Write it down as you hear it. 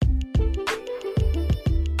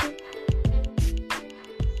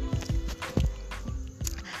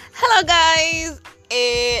Hello, guys.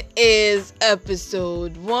 It is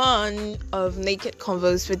episode 1 of Naked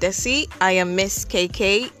Convos with Desi. I am Miss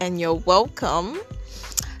KK, and you're welcome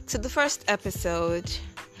to the first episode.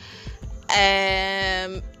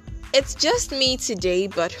 It's just me today,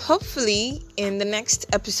 but hopefully in the next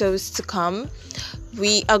episodes to come,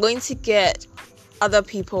 we are going to get other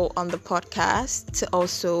people on the podcast to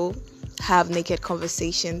also have naked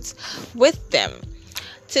conversations with them.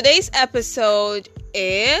 Today's episode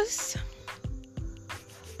is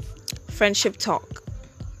friendship talk.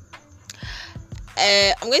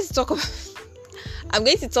 I'm going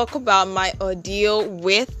to talk about my ordeal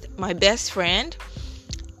with my best friend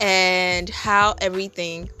and how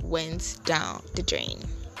everything went down the drain.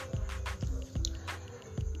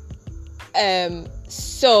 When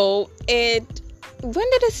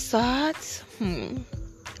did it start?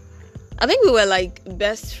 I think we were like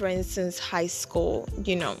best friends since high school,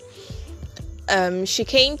 She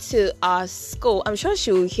came to our school. I'm sure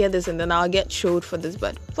she will hear this and then I'll get trolled for this,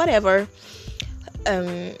 but whatever.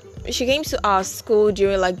 She came to our school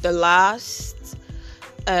during like the last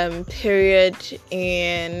period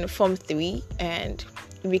in Form 3, and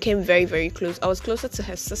we became very, very close. I was closer to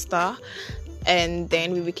her sister, and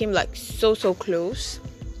then we became like so close.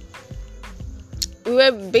 We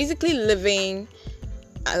were basically living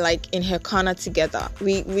like in her corner together.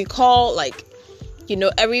 We call like,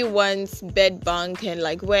 everyone's bed bunk and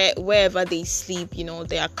like wherever they sleep,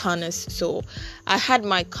 there are corners. So I had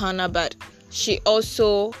my corner, but she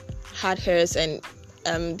also had hers, and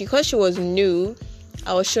because she was new,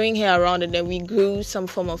 I was showing her around, and then we grew some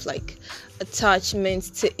form of like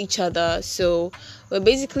attachment to each other. So we're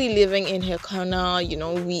basically living in her corner,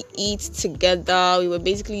 we eat together. We were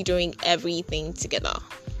basically doing everything together.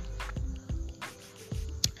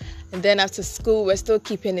 And then after school, we're still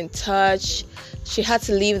keeping in touch. She had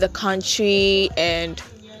to leave the country and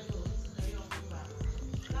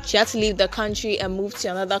move to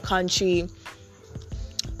another country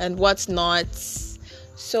and whatnot.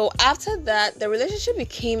 So after that, the relationship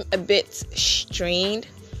became a bit strained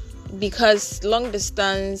because long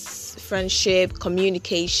distance friendship,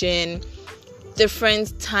 communication,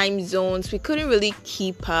 different time zones, we couldn't really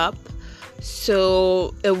keep up.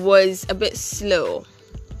 So it was a bit slow.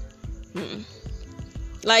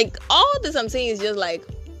 Like all this I'm saying is just like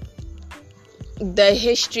the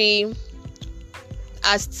history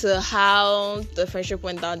as to how the friendship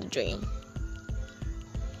went down the drain.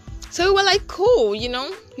 So we were like cool,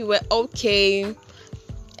 we were okay.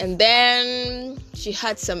 And then she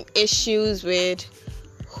had some issues with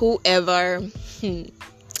whoever.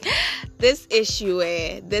 This issue,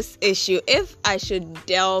 if I should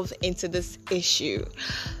delve into this issue,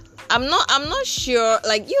 I'm not sure.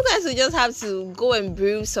 Like, you guys will just have to go and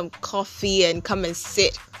brew some coffee and come and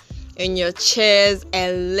sit in your chairs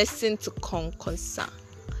and listen to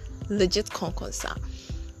legit konkonsa.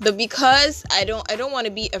 But because I don't want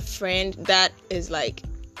to be a friend that is like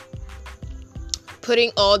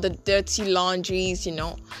putting all the dirty laundries,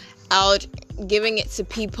 out, giving it to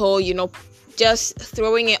people, just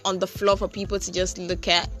throwing it on the floor for people to just look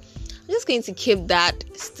at. I'm just going to keep that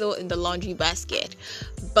still in the laundry basket.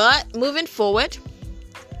 But moving forward,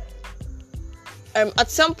 at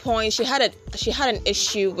some point she had an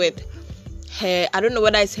issue with her. I don't know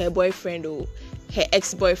whether it's her boyfriend or her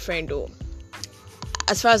ex-boyfriend, or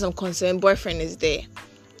as far as I'm concerned, boyfriend is there.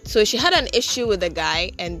 So she had an issue with the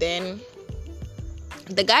guy, and then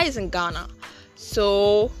the guy is in Ghana.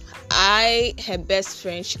 So her best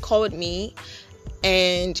friend, she called me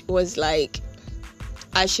and was like,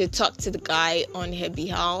 I should talk to the guy on her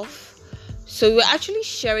behalf. So we were actually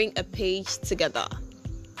sharing a page together,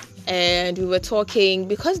 and we were talking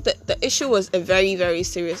because the issue was a very, very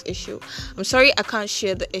serious issue. I'm sorry I can't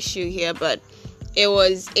share the issue here, but it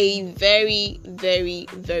was a very, very,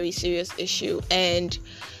 very serious issue, and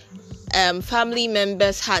family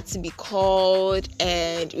members had to be called,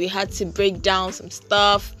 and we had to break down some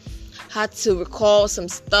stuff, had to recall some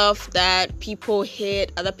stuff that people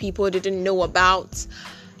hid, other people didn't know about.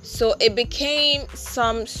 So it became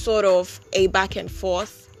some sort of a back and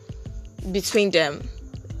forth between them.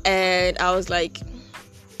 And I was like,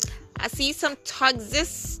 I see some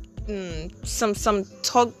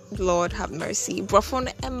Lord have mercy.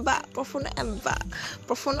 Brofono emba.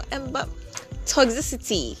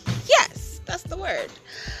 Toxicity. Yes, that's the word.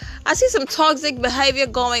 I see some toxic behavior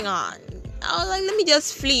going on. I was like, let me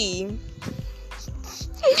just flee.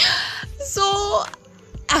 So,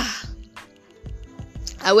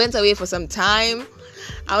 I went away for some time.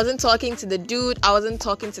 I wasn't talking to the dude. I wasn't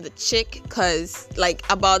talking to the chick because, like,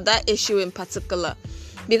 about that issue in particular.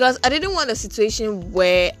 Because I didn't want a situation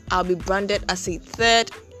where I'll be branded as a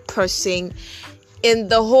third person in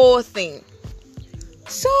the whole thing.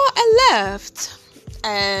 So I left,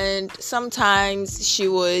 and sometimes she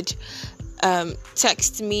would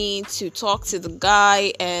text me to talk to the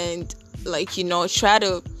guy and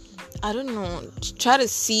try to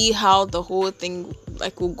see how the whole thing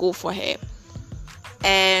will go for her.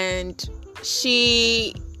 And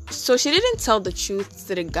she didn't tell the truth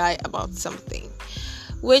to the guy about something,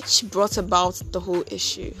 which brought about the whole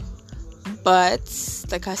issue. But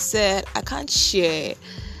like I said, I can't share.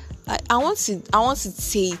 I want to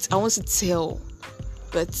say it, I want to tell,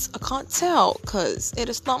 but I can't tell because it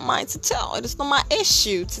is not mine to tell. It is not my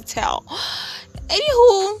issue to tell.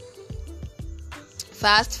 Anywho,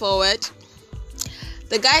 fast forward.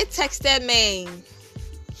 The guy texted me.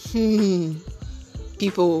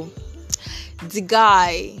 People, the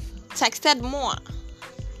guy texted more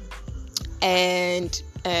and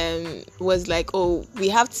was like, oh, we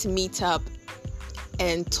have to meet up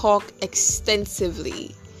and talk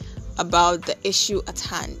extensively about the issue at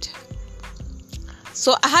hand.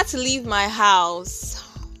 So I had to leave my house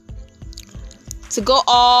to go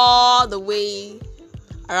all the way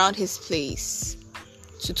around his place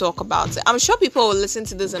to talk about it. I'm sure people will listen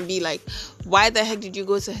to this and be like, why the heck did you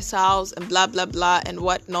go to his house and blah blah blah and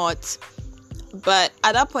whatnot. But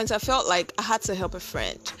at that point I felt like I had to help a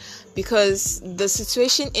friend, because the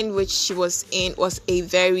situation in which she was in was a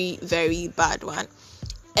very, very bad one,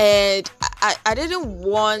 and I didn't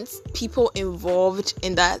want people involved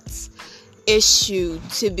in that issue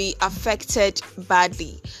to be affected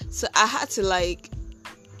badly. So I had to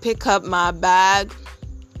pick up my bag,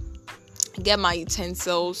 get my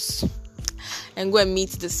utensils, and go and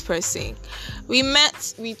meet this person. We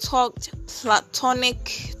met, we talked,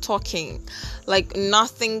 platonic talking, like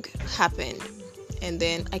nothing happened. And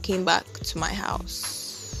then I came back to my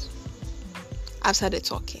house after the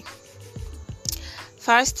talking.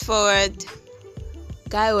 Fast forward,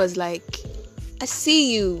 guy was like, I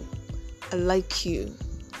see you, I like you,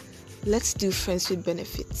 let's do friends with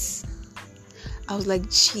benefits. I was like,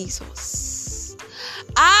 Jesus,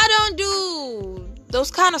 I don't do those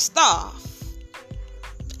kind of stuff.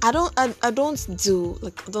 I don't do.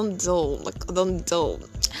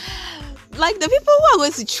 Like, the people who are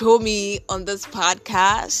going to troll me on this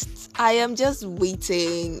podcast, I am just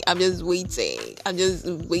waiting. I'm just waiting.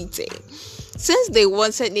 Since they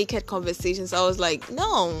wanted naked conversations, I was like,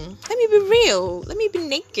 no, let me be real. Let me be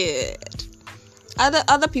naked.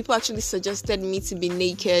 Other people actually suggested me to be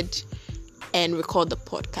naked and record the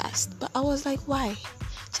podcast. But I was like, why?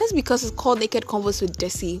 Just because it's called Naked Converse with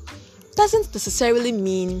Desi doesn't necessarily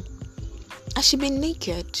mean I should be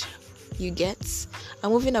naked. You get?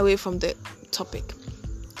 I'm moving away from the topic.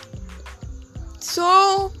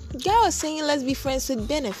 So, guy was saying, let's be friends with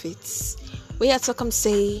benefits. We had to come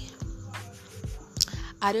say,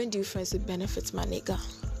 I don't do friends with benefits, my nigga.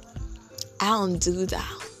 I don't do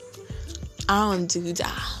that.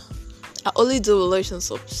 I only do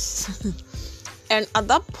relationships. And at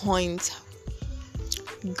that point,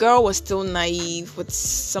 girl was still naive with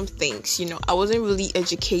some things. I wasn't really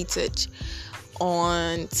educated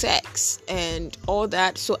on sex and all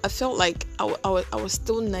that, so I felt like I was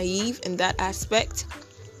still naive in that aspect.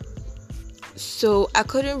 So I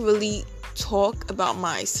couldn't really talk about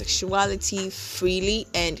my sexuality freely,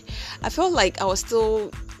 and I felt like I was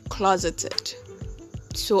still closeted.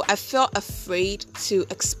 So I felt afraid to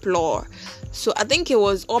explore. So I think it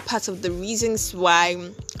was all part of the reasons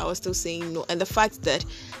why I was still saying no, and the fact that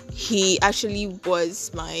he actually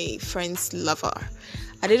was my friend's lover.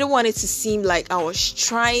 I didn't want it to seem like I was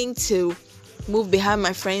trying to move behind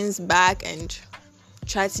my friend's back and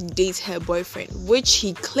try to date her boyfriend, which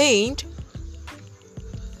he claimed.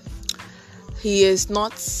 He is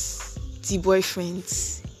not the boyfriend.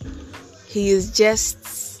 He is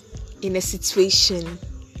just in a situation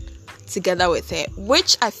together with her,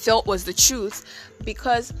 which I felt was the truth,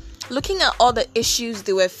 because looking at all the issues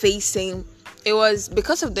they were facing, it was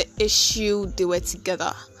because of the issue they were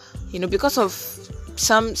together, because of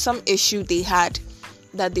some issue they had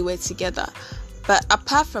that they were together. But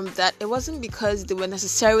apart from that, it wasn't because they were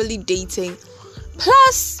necessarily dating.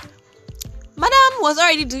 Plus, madam was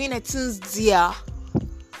already doing her things there,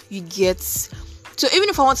 you get. So even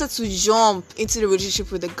if I wanted to jump into the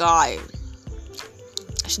relationship with a guy,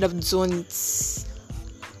 I should have done it.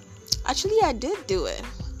 Actually, I did do it.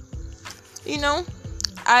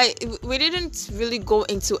 We didn't really go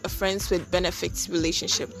into a friends with benefits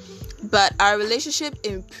relationship, but our relationship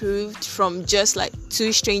improved from just like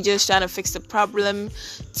two strangers trying to fix the problem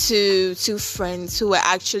to two friends who were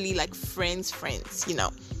actually like friends.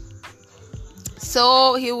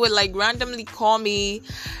 So he would randomly call me,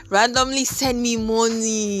 randomly send me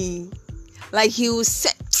money. Like he will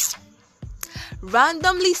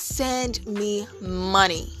randomly send me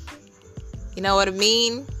money. You know what I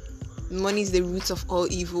mean? Money is the root of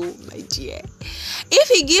all evil, my dear. If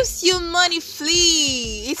he gives you money,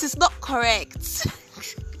 flee. It is not correct.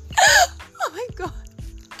 Oh my God.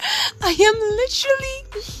 I am literally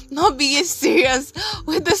not being serious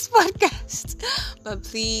with this podcast. But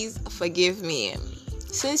please forgive me.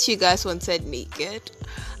 Since you guys wanted naked,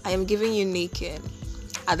 I am giving you naked.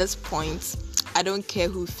 At this point, I don't care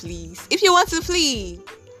who flees. If you want to flee,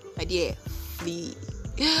 my dear, flee.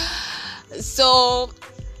 So,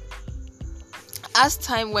 as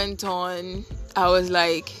time went on, I was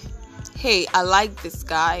like, hey, I like this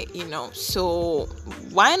guy, so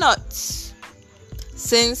why not?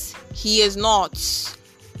 Since he is not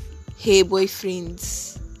hey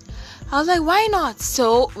boyfriends, I was like, why not?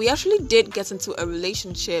 So we actually did get into a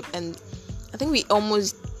relationship, and I think we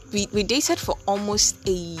dated for almost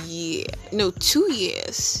a year. No, 2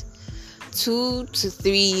 years. 2 to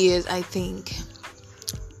 3 years, I think.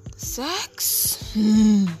 Sex?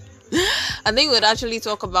 I think we'd actually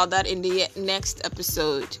talk about that in the next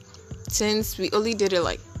episode, since we only did it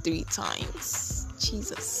like 3 times.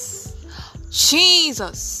 Jesus.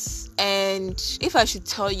 And if I should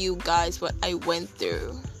tell you guys what I went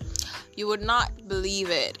through, you would not believe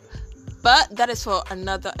it. But that is for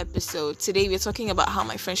another episode. Today we're talking about how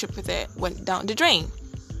my friendship with it went down the drain.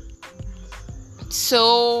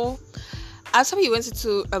 So after we went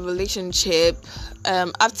into a relationship,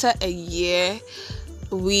 after a year,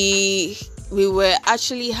 we were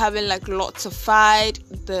actually having like lots of fight.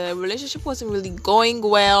 The relationship wasn't really going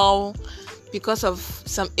well because of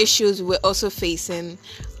some issues we're also facing.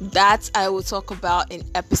 That I will talk about in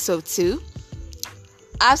episode 2.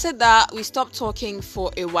 After that, we stopped talking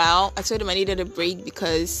for a while. I told him I needed a break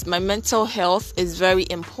because my mental health is very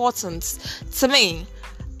important to me.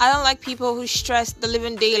 I don't like people who stress the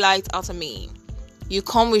living daylight out of me. You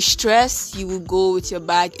come with stress, you will go with your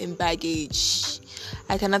bag and baggage.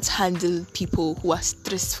 I cannot handle people who are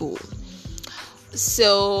stressful.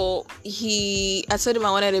 So I told him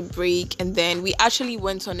I wanted a break, and then we actually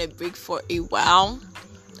went on a break for a while.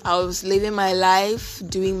 I was living my life,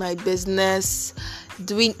 doing my business,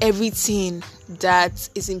 doing everything that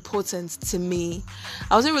is important to me.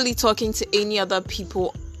 I wasn't really talking to any other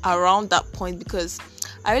people around that point because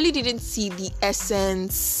I really didn't see the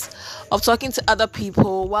essence of talking to other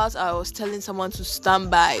people whilst I was telling someone to stand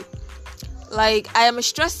by. Like, I am a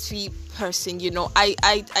stress-free person,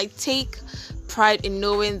 I take pride in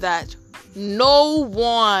knowing that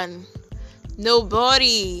nobody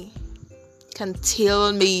can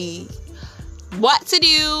tell me what to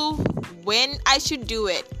do, when I should do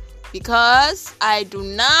it, because I do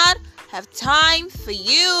not have time for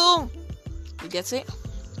you. You get it?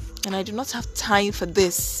 And I do not have time for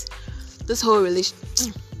this whole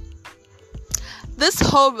relationship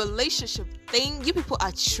thing. You people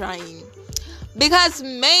are trying, because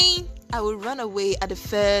I will run away at the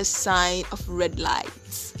first sign of red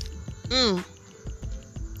lights.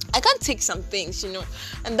 I can't take some things,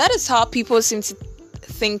 and that is how people seem to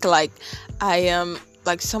think like I am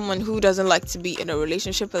like someone who doesn't like to be in a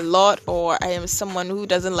relationship a lot, or I am someone who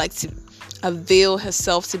doesn't like to avail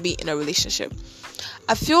herself to be in a relationship.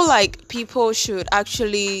 I feel like people should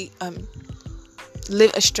actually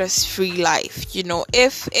live a stress-free life.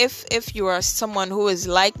 If you are someone who is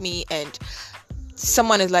like me and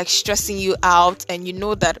someone is like stressing you out, and you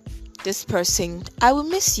know that this person, I will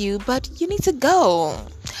miss you, but you need to go,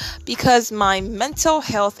 because my mental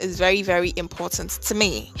health is very, very important to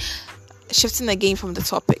me. Shifting again from the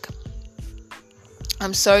topic,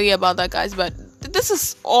 I'm sorry about that, guys, but this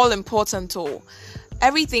is all important too.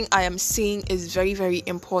 Everything I am saying is very, very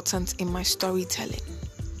important in my storytelling.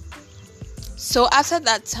 So after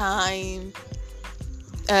that time,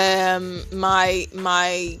 my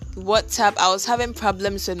WhatsApp, I was having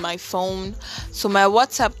problems with my phone, so my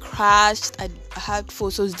WhatsApp crashed. I had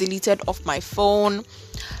photos deleted off my phone.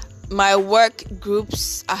 My work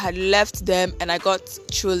groups, I had left them, and I got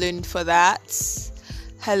trolling for that.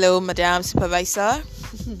 Hello, Madam Supervisor.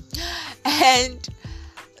 And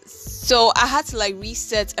so I had to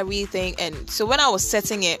reset everything. And so when I was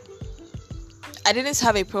setting it, I didn't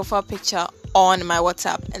have a profile picture on my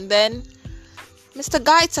WhatsApp. And then Mr.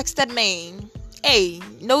 Guy texted me, hey,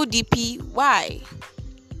 no DP, why?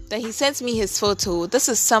 Then he sent me his photo. This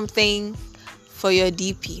is something for your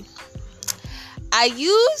DP.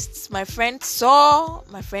 My friend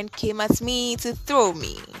came at me to throw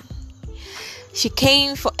me. She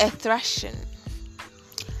came for a thrashing.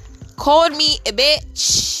 Called me a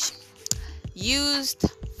bitch. Used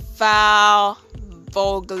foul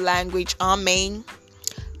vulgar language, amen,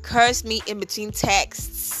 cursed me in between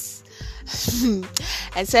texts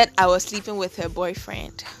and said I was sleeping with her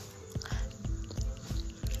boyfriend.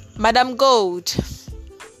 Madam Gold.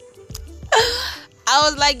 I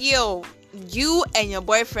was like, yo, you and your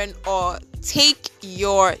boyfriend, or take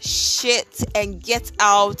your shit and get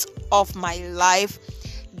out of my life.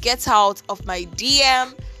 Get out of my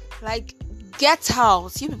DM. Like, get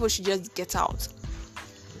out. You people should just get out.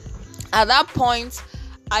 At that point,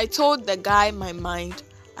 I told the guy my mind.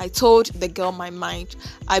 I told the girl my mind.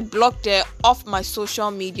 I blocked her off my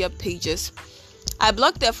social media pages. I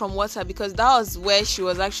blocked her from WhatsApp because that was where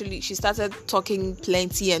she started talking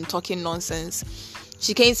plenty and talking nonsense.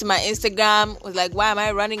 She came to my Instagram, was like, why am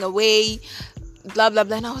I running away? Blah, blah,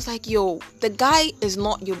 blah. And I was like, yo, the guy is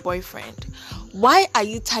not your boyfriend. Why are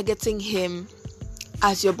you targeting him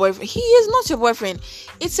as your boyfriend? He is not your boyfriend.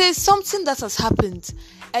 It says something that has happened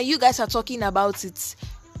and you guys are talking about it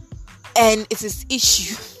and it is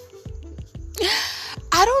issue.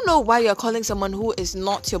 I don't know why you're calling someone who is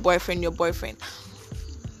not your boyfriend.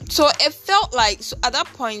 So it felt like, so at that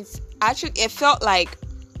point, actually, it felt like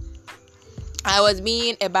I was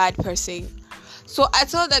being a bad person. So I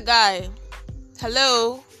told the guy,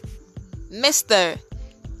 hello, mister,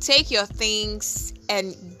 take your things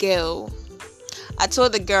and go. I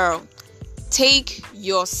told the girl, take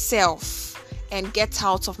yourself and get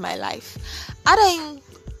out of my life. I didn't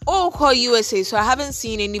call USA, so I haven't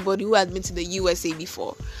seen anybody who has been to the USA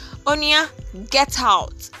before. Onya, get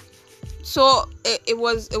out. So it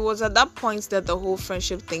was at that point that the whole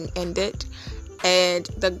friendship thing ended, and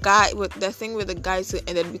the thing with the guys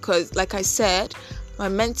ended because, like I said, my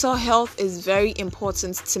mental health is very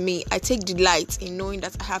important to me. I take delight in knowing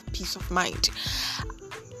that I have peace of mind.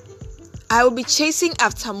 I will be chasing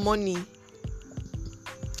after money,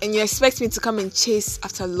 and you expect me to come and chase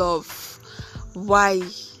after love. Why?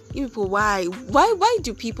 You people, why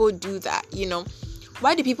do people do that? You know,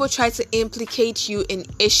 why do people try to implicate you in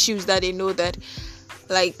issues that they know that,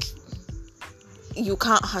 like, you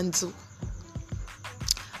can't handle?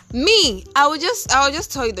 Me, I will just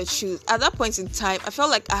tell you the truth. At that point in time, I felt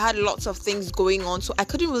like I had lots of things going on, so I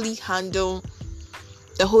couldn't really handle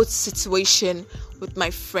the whole situation with my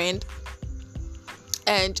friend.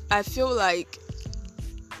 And I feel like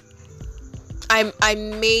I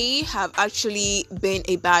may have actually been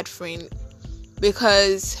a bad friend,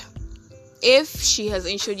 because if she has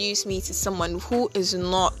introduced me to someone who is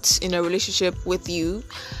not in a relationship with you,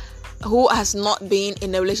 who has not been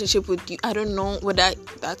in a relationship with you, I don't know whether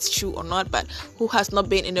that's true or not, but who has not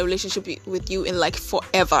been in a relationship with you in like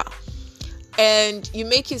forever, and you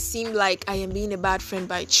make it seem like I am being a bad friend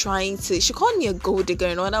by trying to, she called me a gold digger,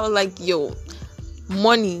 you know, and I was like, yo,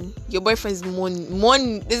 money, your boyfriend's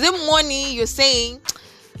money, is it money you're saying?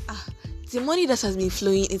 The money that has been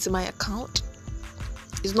flowing into my account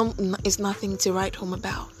is nothing to write home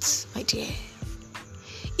about, my dear.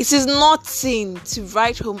 It is nothing to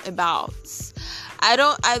write home about. I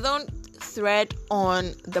don't thread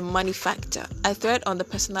on the money factor. I thread on the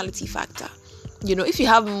personality factor. You know, if you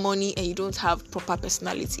have money and you don't have proper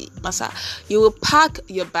personality, masa, you will pack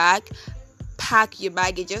your baggages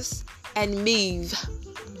and move.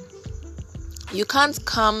 You can't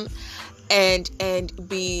come and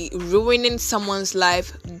be ruining someone's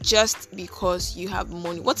life just because you have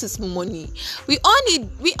money. What is money? We all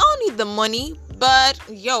need the money, but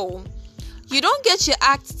yo, you don't get your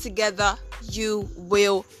act together, you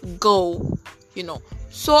will go, you know.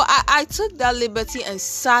 So I took that liberty and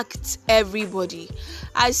sacked everybody.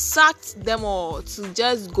 I sacked them all to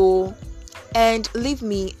just go and leave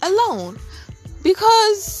me alone,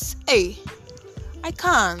 because hey, I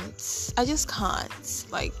just can't.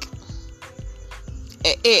 Like,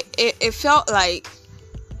 it felt like,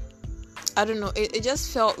 I don't know, it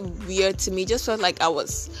just felt weird to me. It just felt like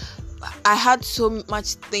I had so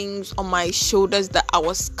much things on my shoulders that I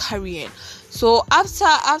was carrying. So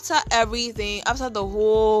after everything, after the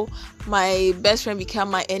whole my best friend became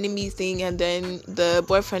my enemy thing, and then the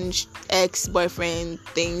ex-boyfriend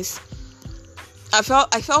things, I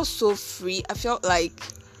felt so free. I felt like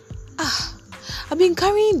I've been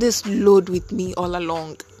carrying this load with me all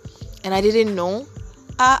along, and I didn't know.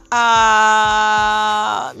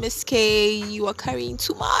 Miss K, you are carrying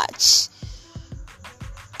too much.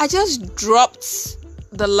 I just dropped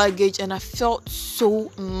the luggage and I felt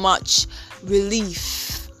so much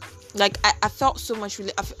relief. Like, I felt so much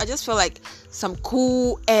relief. I just felt like some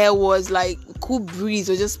cool air cool breeze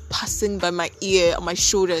was just passing by my ear, on my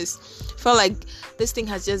shoulders. Felt like this thing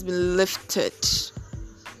has just been lifted.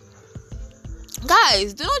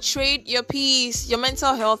 Guys, do not trade your peace, your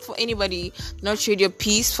mental health for anybody. Do not trade your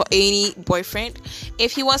peace for any boyfriend.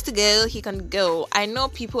 If he wants to go, he can go. I know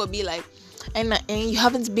people will be like, and you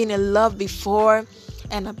haven't been in love before,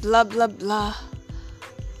 and blah blah blah.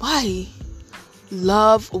 Why?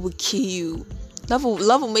 Love will kill you. Love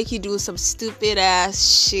will make you do some stupid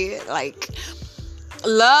ass shit. Like,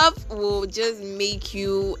 love will just make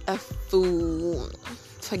you a fool.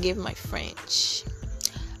 Forgive my French.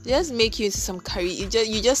 Just make you into some you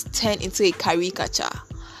just turn into a caricature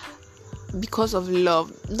because of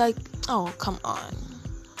love. Like, oh, come on.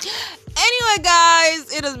 Anyway,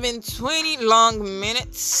 guys, it has been 20 long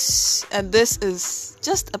minutes, and this is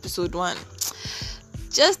just episode 1.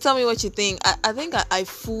 Just tell me what you think. I think I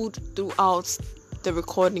fooled throughout the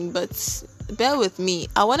recording, but bear with me.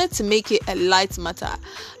 I wanted to make it a light matter.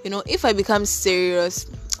 If I become serious,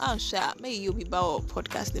 oh shit, maybe you'll be about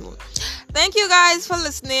podcasting more. Thank you guys for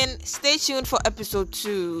listening. Stay tuned for episode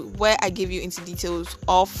 2, where I give you into details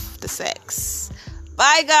of the sex.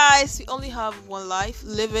 Bye guys. We only have one life.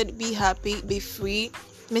 Live it, be happy, be free.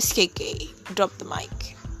 Miss KK, drop the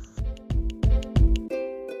mic.